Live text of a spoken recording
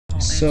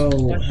So,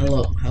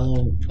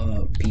 hello,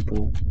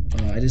 people.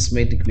 I just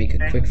made to make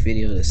a quick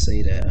video to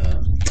say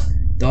that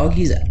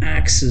Doggy's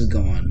axe is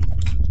gone.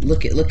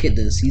 Look at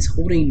this. He's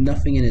holding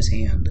nothing in his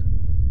hand.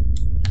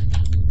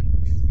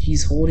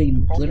 He's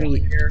holding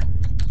literally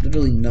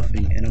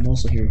nothing. And I'm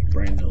also here with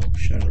Brando.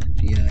 Shut up.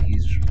 Yeah,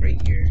 he's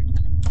right here.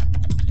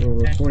 We're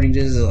recording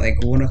this at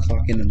like 1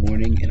 o'clock in the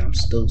morning, and I'm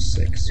still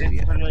sick. So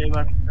yeah. It's literally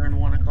about to turn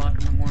 1 o'clock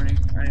in the morning.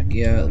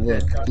 Yeah,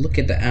 look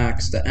at the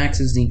axe. The axe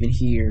isn't even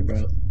here,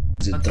 bro.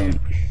 Where's the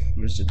dump?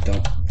 Where's the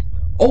dump?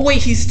 Oh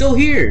wait, he's still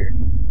here.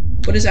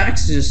 But his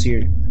axe is just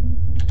here.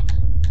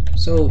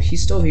 So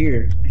he's still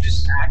here. Is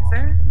his axe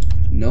there?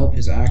 Nope,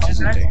 his axe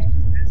isn't there.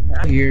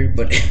 Here,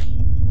 but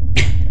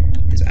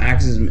his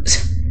axe is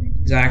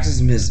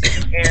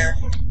missing. Air.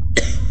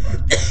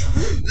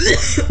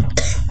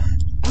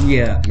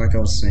 Yeah, like I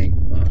was saying.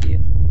 Yeah.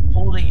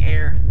 Holding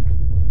air.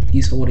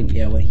 He's holding.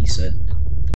 Yeah, what he said.